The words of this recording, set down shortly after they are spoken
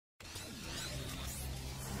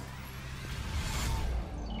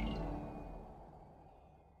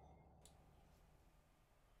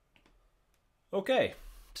Okay,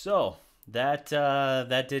 so that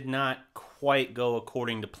did not quite go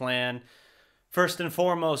according to plan. First and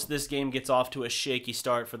foremost, this game gets off to a shaky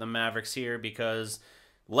start for the Mavericks here because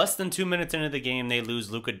less than 2 minutes into the game, they lose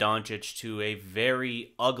Luka Doncic to a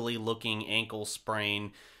very ugly-looking ankle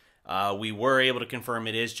sprain. We were able to confirm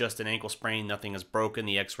it is just an ankle sprain. Nothing is broken.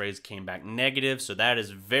 The x-rays came back negative, so that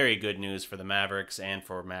is very good news for the Mavericks and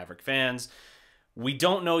for Maverick fans. We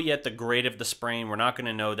don't know yet the grade of the sprain. We're not going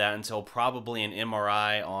to know that until probably an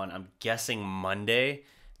MRI on, I'm guessing, Monday.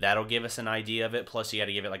 That'll give us an idea of it. Plus, you got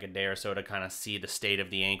to give it like a day or so to kind of see the state of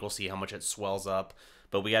the ankle, see how much it swells up.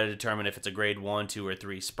 But we got to determine if it's a grade 1, 2, or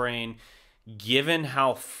 3 sprain. Given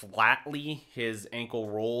how flatly his ankle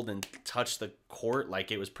rolled and touched the court,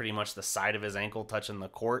 like it was pretty much the side of his ankle touching the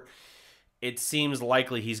court, it seems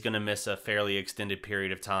likely he's going to miss a fairly extended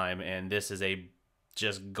period of time. And this is a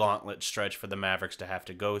just gauntlet stretch for the Mavericks to have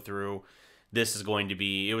to go through. This is going to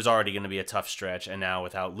be, it was already going to be a tough stretch, and now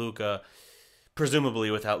without Luka, presumably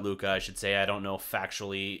without Luka, I should say. I don't know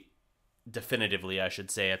factually, definitively, I should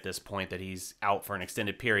say at this point that he's out for an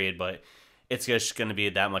extended period, but it's just going to be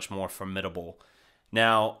that much more formidable.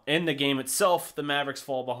 Now, in the game itself, the Mavericks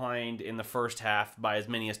fall behind in the first half by as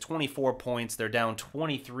many as 24 points. They're down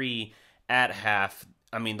 23 at half.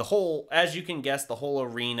 I mean, as you can guess, the whole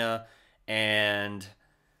arena, and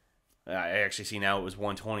I actually see now it was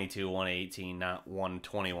 122, 118, not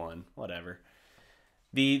 121, whatever.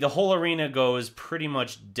 The whole arena goes pretty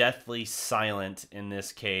much deathly silent in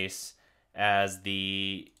this case as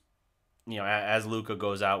as Luka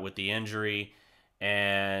goes out with the injury,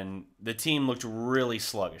 and the team looked really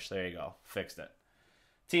sluggish. There you go, fixed it.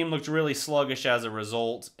 Team looked really sluggish as a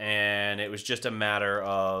result, and it was just a matter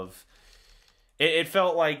of it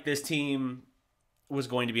felt like this team was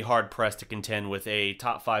going to be hard-pressed to contend with a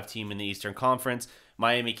top 5 team in the Eastern Conference.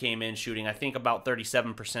 Miami came in shooting, I think, about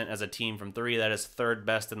 37% as a team from 3. That is 3rd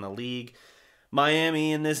best in the league.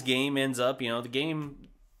 Miami in this game ends up, the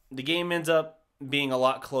game ends up being a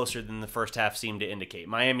lot closer than the first half seemed to indicate.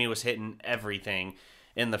 Miami was hitting everything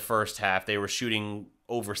in the first half. They were shooting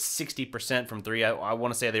over 60% from 3. I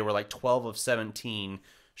want to say they were like 12 of 17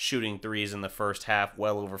 shooting threes in the first half,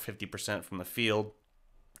 well over 50% from the field.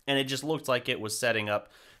 And it just looked like it was setting up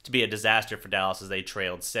to be a disaster for Dallas as they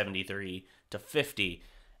trailed 73-50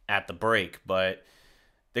 at the break. But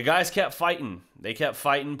the guys kept fighting. They kept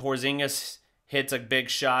fighting. Porzingis hits a big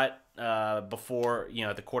shot before,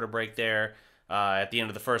 at the quarter break there at the end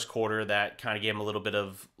of the first quarter. That kind of gave him a little bit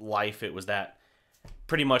of life. It was that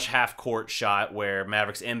pretty much half-court shot where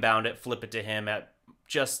Mavericks inbound it, flip it to him at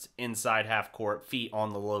just inside half-court, feet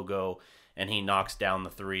on the logo, and he knocks down the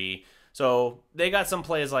 3. So they got some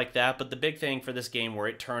plays like that, but the big thing for this game where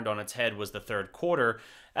it turned on its head was the third quarter,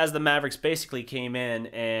 as the Mavericks basically came in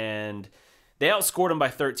and they outscored them by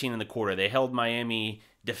 13 in the quarter. They held Miami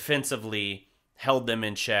defensively, held them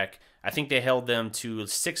in check. I think they held them to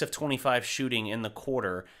 6 of 25 shooting in the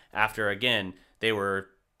quarter after, again, they were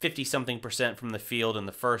 50-something% from the field in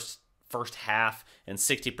the first half and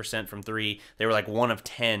 60% from 3. They were like 1 of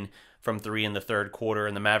 10 from 3 in the third quarter,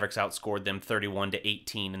 and the Mavericks outscored them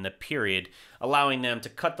 31-18 in the period, allowing them to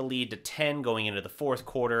cut the lead to 10 going into the fourth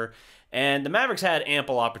quarter. And the Mavericks had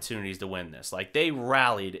ample opportunities to win this. Like, they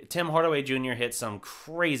rallied. Tim Hardaway Jr. hit some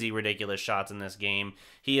crazy, ridiculous shots in this game.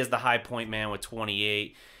 He is the high point man with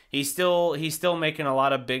 28. He's still making a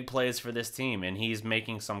lot of big plays for this team, and he's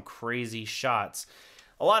making some crazy shots.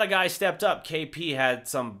 A lot of guys stepped up. KP had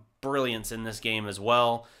some brilliance in this game as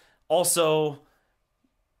well. Also,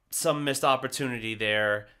 some missed opportunity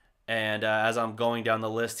there, and as I'm going down the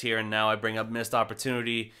list here, and now I bring up missed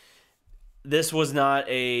opportunity, this was not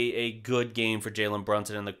a good game for Jalen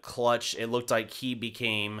Brunson in the clutch. It looked like he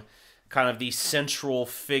became kind of the central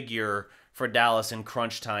figure for Dallas in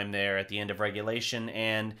crunch time there at the end of regulation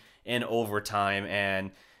and in overtime.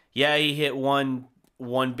 And yeah, he hit one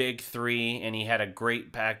big 3, and he had a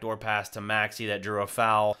great backdoor pass to Maxey that drew a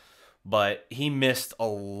foul, but he missed a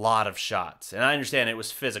lot of shots. And I understand it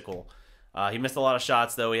was physical. He missed a lot of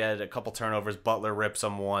shots, though. He had a couple turnovers. Butler rips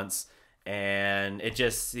him once. And it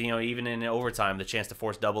just, even in overtime, the chance to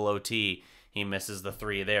force double OT, he misses the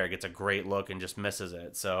 3 there. Gets a great look and just misses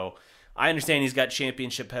it. So I understand he's got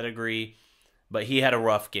championship pedigree, but he had a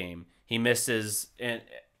rough game. He misses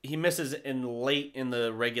in late in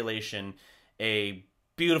the regulation a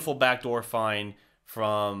beautiful backdoor find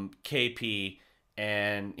from KP,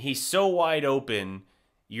 and he's so wide open,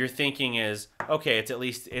 your thinking is, okay, it's at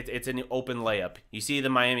least it's an open layup. You see the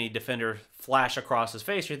Miami defender flash across his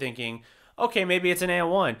face, you're thinking, okay, maybe it's an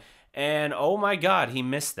and-one. And oh my God, he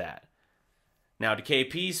missed that. Now, to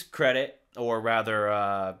KP's credit, or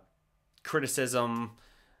rather criticism,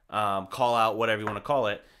 call out, whatever you want to call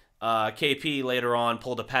it. KP later on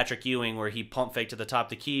pulled a Patrick Ewing where he pump faked to the top of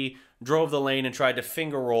the key, drove the lane and tried to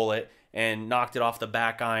finger roll it and knocked it off the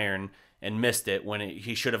back iron and missed it when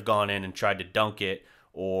he should have gone in and tried to dunk it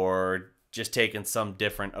or just taken some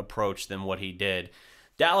different approach than what he did.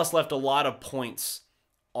 Dallas left a lot of points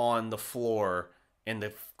on the floor in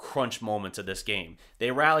the crunch moments of this game.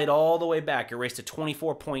 They rallied all the way back, erased a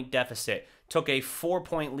 24-point deficit, took a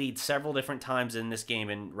 4-point lead several different times in this game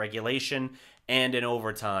in regulation and in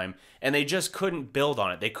overtime, and they just couldn't build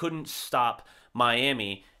on it. They couldn't stop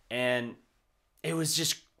Miami, and it was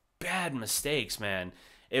just bad mistakes, man.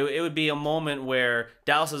 It would be a moment where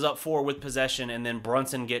Dallas is up 4 with possession, and then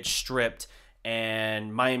Brunson gets stripped,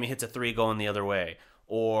 and Miami hits a 3 going the other way.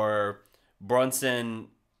 Or Brunson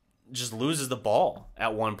just loses the ball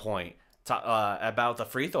at one point about the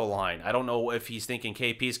free throw line. I don't know if he's thinking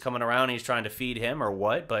KP's coming around and he's trying to feed him or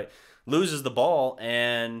what, but loses the ball,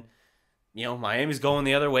 and Miami's going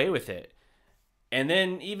the other way with it. And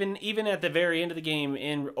then even at the very end of the game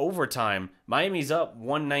in overtime, Miami's up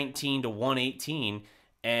 119 to 118,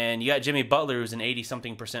 and you got Jimmy Butler, who's an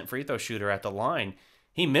 80-something% free throw shooter at the line.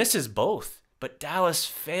 He misses both, but Dallas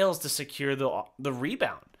fails to secure the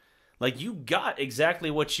rebound. Like, you got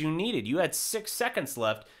exactly what you needed. You had 6 seconds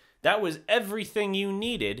left. That was everything you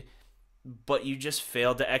needed, but you just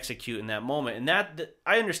failed to execute in that moment. And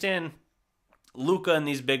I understand Luka in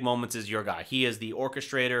these big moments is your guy. He is the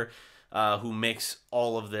orchestrator who makes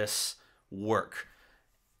all of this work.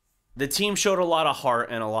 The team showed a lot of heart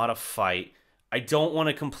and a lot of fight. I don't want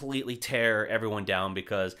to completely tear everyone down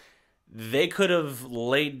because they could have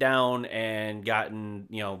laid down and gotten,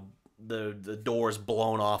 the doors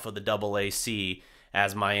blown off of the AAC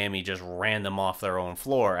as Miami just ran them off their own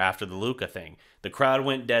floor after the Luka thing. The crowd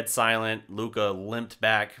went dead silent. Luka limped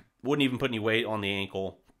back, wouldn't even put any weight on the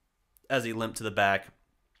ankle as he limped to the back.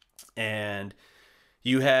 And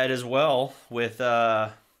you had as well with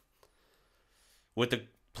the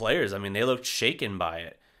players. I mean, they looked shaken by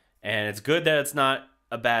it. And it's good that it's not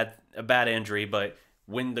a bad injury, but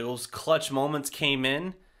when those clutch moments came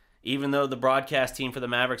in, even though the broadcast team for the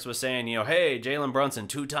Mavericks was saying, hey, Jalen Brunson,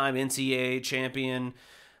 2-time NCAA champion,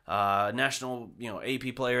 national,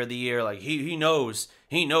 AP player of the year, like he knows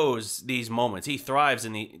these moments. He thrives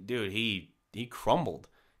in he crumbled.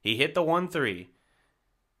 He hit the 1-3,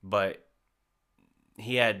 but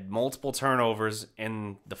he had multiple turnovers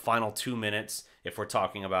in the final 2 minutes, if we're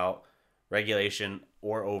talking about regulation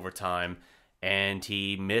or overtime, and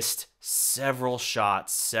he missed several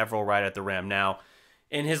shots, several right at the rim. Now,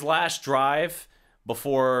 in his last drive,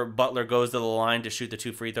 before Butler goes to the line to shoot the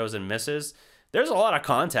 2 free throws and misses, there's a lot of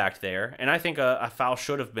contact there, and I think a foul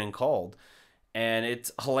should have been called. And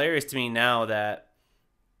it's hilarious to me now that,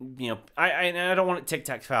 I don't want to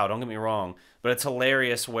tic-tac foul, don't get me wrong, but it's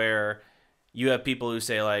hilarious where you have people who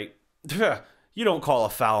say, like, you don't call a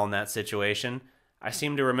foul in that situation. I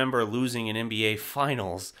seem to remember losing an NBA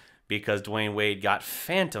Finals because Dwayne Wade got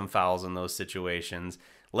phantom fouls in those situations,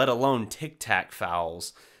 let alone tic-tac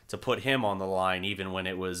fouls to put him on the line even when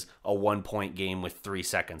it was a 1-point game with 3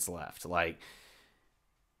 seconds left. Like,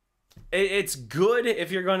 it's good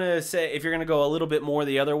if you're going to go a little bit more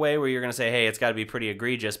the other way where you're going to say, hey, it's got to be pretty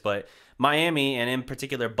egregious, but Miami, and in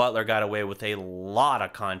particular Butler, got away with a lot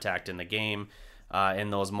of contact in the game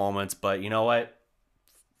in those moments. But you know what?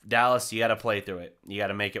 Dallas, you got to play through it. You got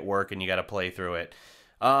to make it work, and you got to play through it.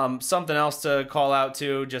 Something else to call out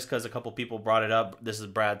too, just because a couple people brought it up. This is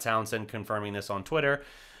Brad Townsend confirming this on Twitter.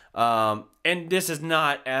 And this is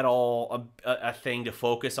not at all a thing to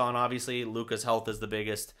focus on. Obviously, Luka's health is the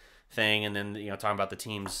biggest thing, and then talking about the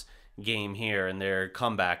team's game here and their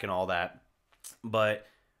comeback and all that. But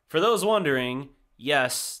for those wondering,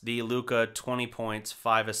 yes, the Luka 20 points,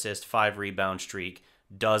 5 assists, 5 rebound streak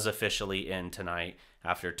does officially end tonight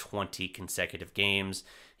after 20 consecutive games.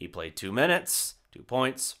 He played 2 minutes, 2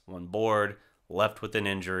 points, 1 board, left with an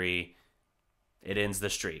injury. It ends the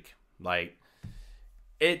streak. Like,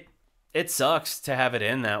 it sucks to have it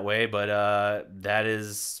end that way, but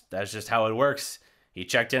that's just how it works. He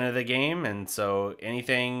checked into the game, and so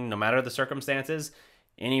anything, no matter the circumstances,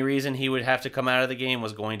 any reason he would have to come out of the game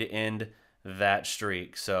was going to end that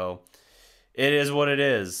streak. So it is what it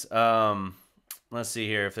is. Let's see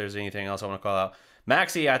here if there's anything else I want to call out.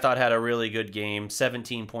 Maxey, I thought, had a really good game.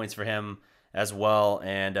 17 points for him as well,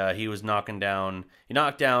 and he knocked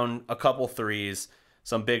down a couple threes,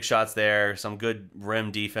 some big shots there, some good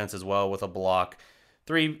rim defense as well with a block.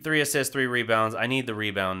 3 assists, 3 rebounds. I need the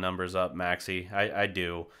rebound numbers up, Maxey. I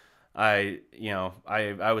do. I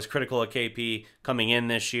was critical of KP coming in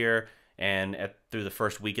this year, And through the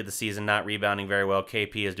first week of the season, not rebounding very well.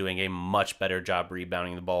 KP is doing a much better job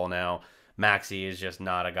rebounding the ball now. Maxey is just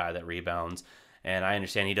not a guy that rebounds. And I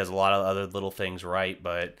understand he does a lot of other little things right,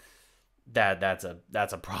 but that's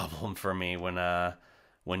a problem for me when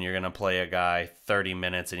you're going to play a guy 30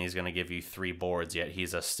 minutes and he's going to give you 3 boards, yet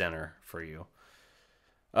he's a center for you.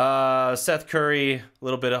 Seth Curry, a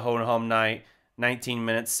little bit of home night. 19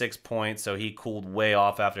 minutes, 6 points, so he cooled way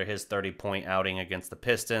off after his 30-point outing against the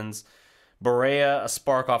Pistons. Barea, a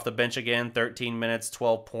spark off the bench again, 13 minutes,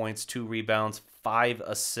 12 points, 2 rebounds, 5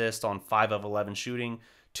 assists on 5 of 11 shooting,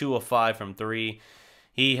 2 of 5 from 3.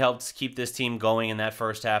 He helped keep this team going in that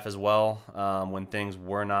first half as well when things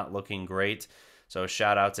were not looking great. So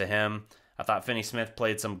shout out to him. I thought Finney-Smith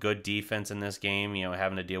played some good defense in this game,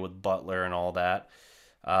 having to deal with Butler and all that.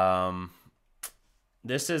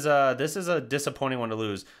 This is a disappointing one to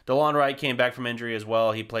lose. DeLon Wright came back from injury as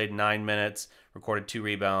well. He played 9 minutes, recorded 2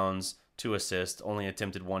 rebounds, 2 assists, only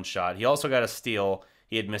attempted 1 shot. He also got a steal.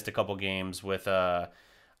 He had missed a couple games with I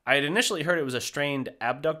had initially heard it was a strained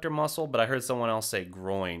abductor muscle, but I heard someone else say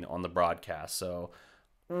groin on the broadcast. So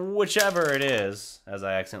whichever it is, as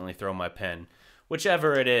I accidentally throw my pen,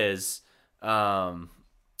 whichever it is,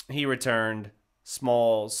 he returned.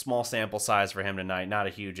 Small sample size for him tonight. Not a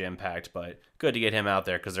huge impact, but good to get him out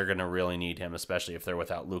there because they're going to really need him, especially if they're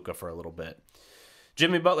without Luka for a little bit.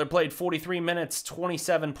 Jimmy Butler played 43 minutes,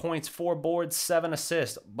 27 points, 4 boards, 7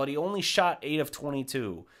 assists, but he only shot 8 of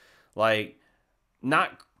 22. Like,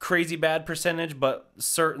 not crazy bad percentage, but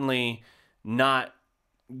certainly not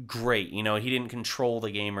great. He didn't control the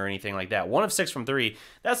game or anything like that. 1 of 6 from 3.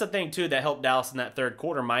 That's the thing, too, that helped Dallas in that third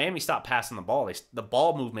quarter. Miami stopped passing the ball. The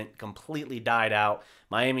ball movement completely died out.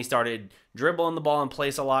 Miami started dribbling the ball in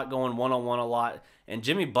place a lot, going one-on-one a lot. And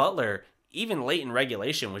Jimmy Butler, even late in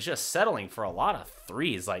regulation, was just settling for a lot of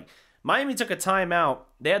threes. Like, Miami took a timeout.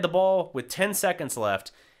 They had the ball with 10 seconds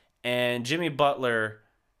left, and Jimmy Butler,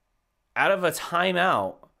 out of a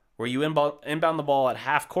timeout where you inbound the ball at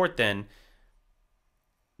half court then,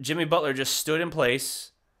 Jimmy Butler just stood in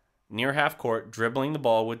place near half court, dribbling the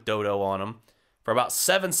ball with Dodo on him for about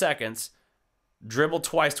 7 seconds, dribbled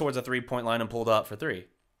twice towards the 3-point line and pulled up for 3.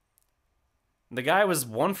 The guy was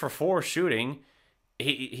 1 for 4 shooting.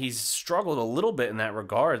 He's struggled a little bit in that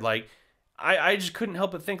regard. Like, I just couldn't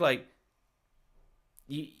help but think, like,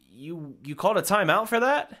 you called a timeout for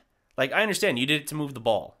that? Like, I understand you did it to move the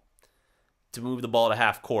ball. To move the ball to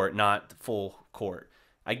half court, not full court.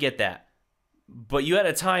 I get that. But you had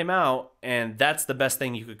a timeout, and that's the best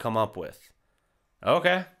thing you could come up with.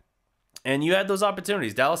 Okay. And you had those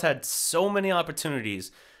opportunities. Dallas had so many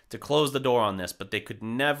opportunities to close the door on this, but they could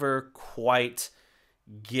never quite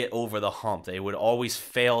get over the hump. They would always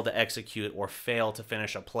fail to execute or fail to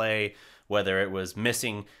finish a play, whether it was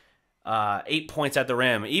missing 8 points at the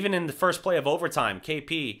rim. Even in the first play of overtime,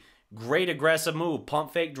 KP, great aggressive move,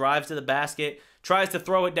 pump fake, drives to the basket, tries to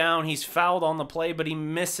throw it down. He's fouled on the play, but he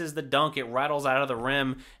misses the dunk. It rattles out of the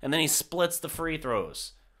rim, and then he splits the free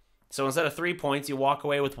throws. So instead of 3 points, you walk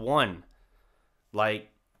away with 1. Like,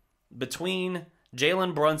 between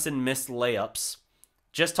Jalen Brunson missed layups,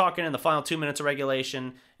 just talking in the final 2 minutes of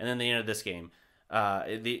regulation, and then the end of this game,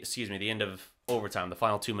 the end of overtime, the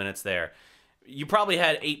final 2 minutes there, you probably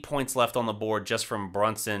had 8 points left on the board just from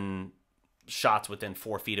Brunson shots within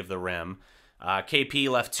 4 feet of the rim. KP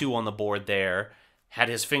left 2 on the board there, had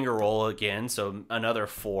his finger roll again, so another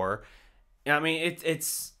 4. I mean,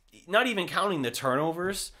 it's not even counting the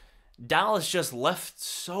turnovers. Dallas just left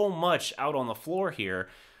so much out on the floor here.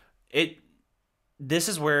 This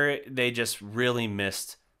is where they just really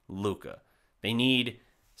missed Luka. They need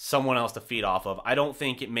someone else to feed off of. I don't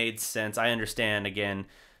think it made sense. I understand, again,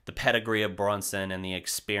 the pedigree of Brunson and the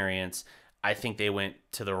experience. I think they went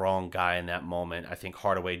to the wrong guy in that moment. I think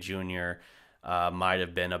Hardaway Jr. Might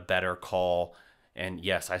have been a better call. And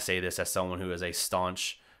yes, I say this as someone who is a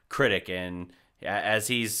staunch critic. And as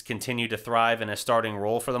he's continued to thrive in a starting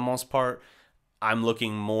role for the most part, I'm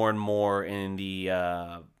looking more and more in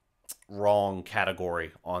the wrong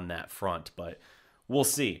category on that front. But we'll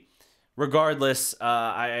see. Regardless,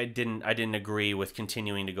 I didn't agree with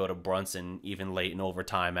continuing to go to Brunson even late in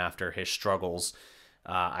overtime after his struggles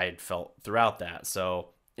I had felt throughout that. So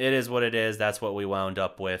it is what it is. That's what we wound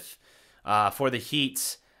up with. For the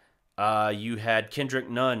Heat, you had Kendrick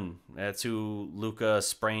Nunn. That's who Luka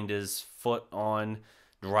sprained his foot on,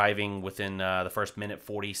 driving within the first minute,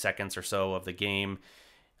 40 seconds or so of the game.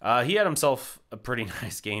 He had himself a pretty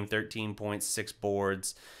nice game, 13 points, 6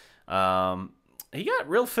 boards. He got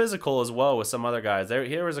real physical as well with some other guys.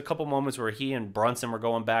 There was a couple moments where he and Brunson were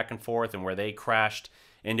going back and forth and where they crashed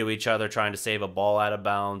into each other trying to save a ball out of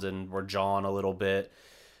bounds and were jawing a little bit.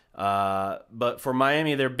 But for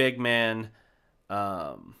Miami, their big man,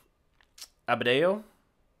 Adebayo,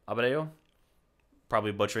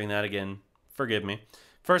 probably butchering that again. Forgive me.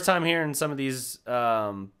 First time hearing some of these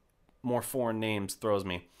more foreign names throws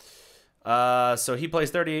me. So he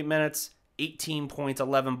plays 38 minutes, 18 points,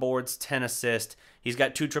 11 boards, 10 assists. He's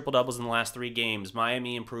got 2 triple-doubles in the last 3 games.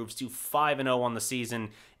 Miami improves to 5-0 on the season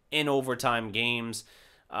in overtime games.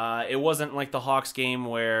 It wasn't like the Hawks game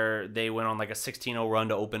where they went on like a 16-0 run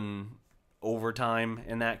to open overtime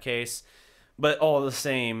in that case. But all the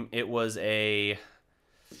same, it was a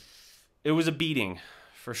beating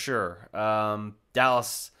for sure.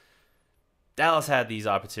 Dallas had these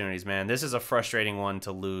opportunities, man. This is a frustrating one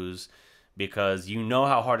to lose because you know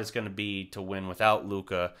how hard it's going to be to win without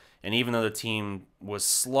Luka. And even though the team was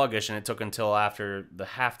sluggish and it took until after the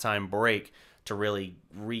halftime break to really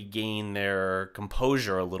regain their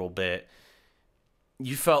composure a little bit,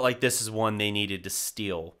 you felt like this is one they needed to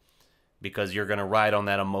steal because you're going to ride on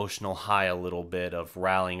that emotional high a little bit of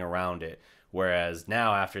rallying around it. Whereas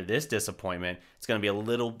now after this disappointment, it's going to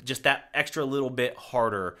be just that extra little bit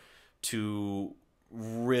harder to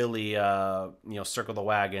really circle the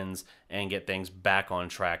wagons and get things back on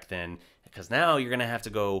track then, because now you're going to have to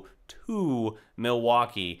go to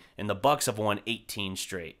Milwaukee, and the Bucks have won 18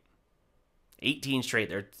 straight.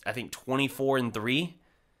 They're, I think, 24-3.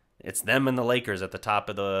 It's them and the Lakers at the top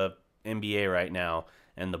of the NBA right now,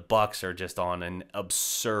 and the Bucks are just on an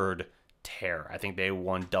absurd tear. I think they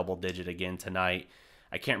won double digit again tonight.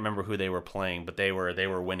 I can't remember who they were playing, but they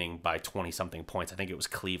were winning by 20-something points. I think it was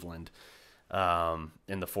Cleveland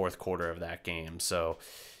in the fourth quarter of that game. So,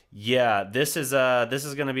 yeah, this is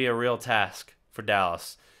going to be a real task for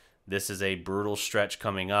Dallas. This is a brutal stretch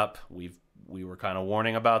coming up. We were kind of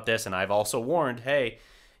warning about this, and I've also warned, hey,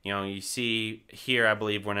 you see here, I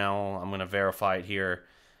believe I'm going to verify it here,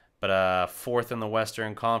 but fourth in the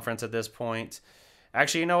Western Conference at this point.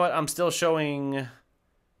 Actually, you know what?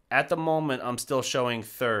 At the moment, I'm still showing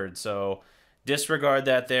third. So disregard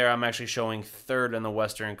that there. I'm actually showing third in the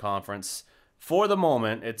Western Conference. For the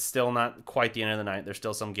moment, it's still not quite the end of the night. There's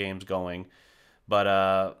still some games going.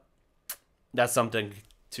 But that's something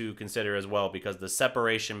to consider as well, because the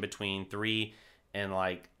separation between 3 and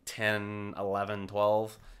like 10, 11,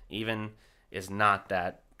 12 even is not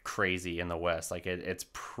that crazy in the West. Like it's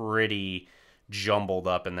pretty jumbled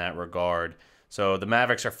up in that regard. So the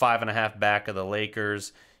Mavericks are 5.5 back of the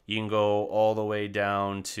Lakers. You can go all the way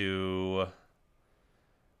down to,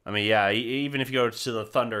 even if you go to the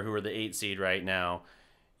Thunder, who are the 8 seed right now,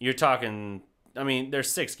 you're talking,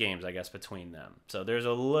 there's 6 games, I guess, between them. So there's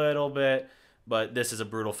a little bit, but this is a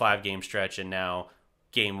brutal 5-game stretch, and now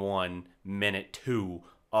game 1, minute 2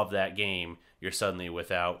 of that game, you're suddenly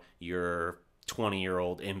without your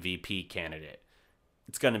 20-year-old MVP candidate.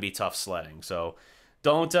 It's going to be tough sledding. So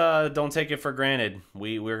don't take it for granted.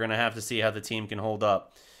 We're going to have to see how the team can hold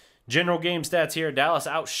up. General game stats here. Dallas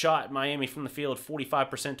outshot Miami from the field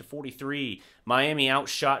 45% to 43%. Miami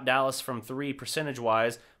outshot Dallas from 3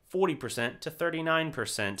 percentage-wise 40% to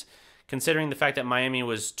 39%. Considering the fact that Miami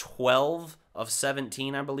was 12 of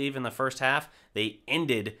 17, I believe, in the first half, they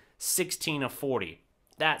ended 16 of 40.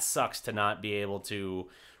 That sucks to not be able to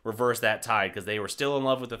reverse that tide, because they were still in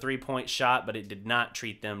love with the 3-point shot, but it did not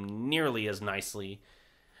treat them nearly as nicely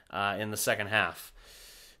in the second half.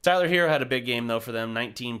 Tyler Herro had a big game, though, for them,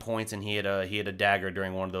 19 points, and he had a dagger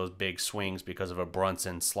during one of those big swings because of a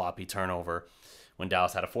Brunson sloppy turnover when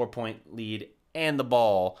Dallas had a 4-point lead and the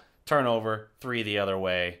ball. Turnover, 3 the other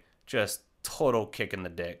way. Just total kick in the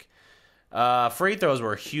dick. Free throws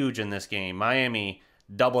were huge in this game. Miami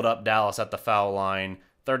doubled up Dallas at the foul line.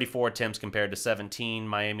 34 attempts compared to 17.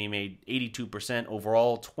 Miami made 82%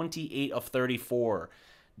 overall, 28 of 34.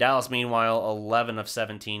 Dallas, meanwhile, 11 of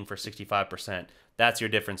 17 for 65%. That's your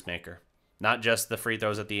difference maker. Not just the free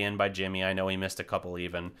throws at the end by Jimmy. I know he missed a couple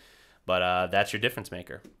even. But that's your difference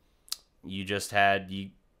maker. You just had...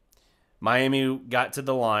 Miami got to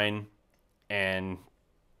the line and,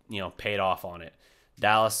 paid off on it.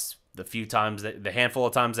 Dallas, the handful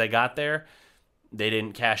of times they got there, they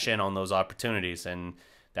didn't cash in on those opportunities. And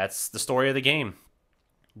that's the story of the game.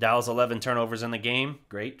 Dallas 11 turnovers in the game.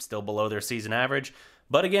 Great. Still below their season average.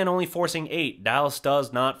 But again, only forcing 8. Dallas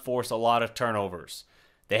does not force a lot of turnovers.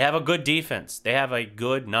 They have a good defense. They have a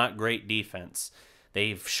good, not great defense.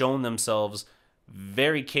 They've shown themselves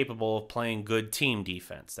very capable of playing good team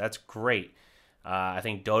defense. That's great. I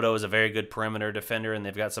think Dodo is a very good perimeter defender, and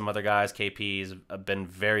they've got some other guys. KP's been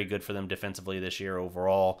very good for them defensively this year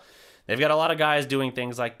overall. They've got a lot of guys doing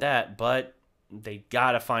things like that, but they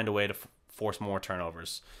got to find a way to force more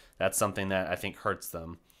turnovers. That's something that I think hurts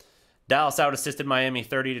them. Dallas out-assisted Miami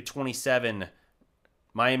 30-27.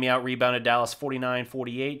 Miami out-rebounded Dallas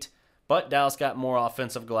 49-48, but Dallas got more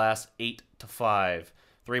offensive glass, 8-5.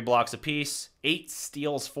 3 blocks apiece, 8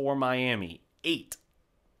 steals for Miami. 8.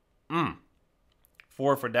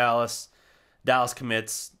 4 for Dallas. Dallas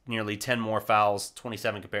commits nearly 10 more fouls,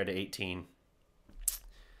 27 compared to 18.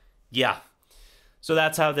 Yeah. So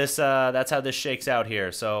that's how this shakes out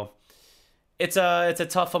here. So it's a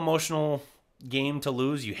tough emotional game to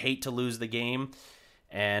lose. You hate to lose the game.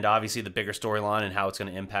 And obviously the bigger storyline and how it's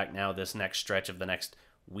going to impact now this next stretch of the next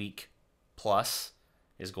week plus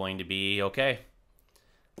is going to be, okay,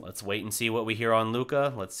 let's wait and see what we hear on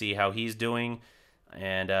Luka. Let's see how he's doing.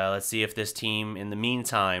 And let's see if this team, in the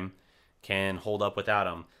meantime, can hold up without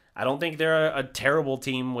him. I don't think they're a terrible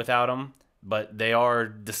team without him, but they are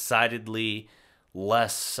decidedly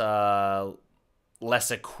less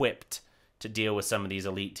equipped to deal with some of these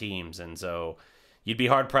elite teams. And so you'd be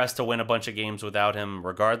hard-pressed to win a bunch of games without him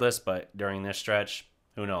regardless, but during this stretch,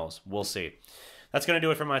 who knows? We'll see. That's going to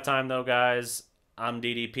do it for my time, though, guys. I'm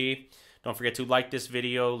DDP. Don't forget to like this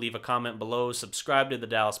video, leave a comment below, subscribe to the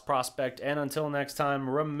Dallas Prospect, and until next time,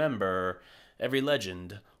 remember, every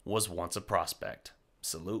legend was once a prospect.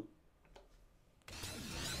 Salute.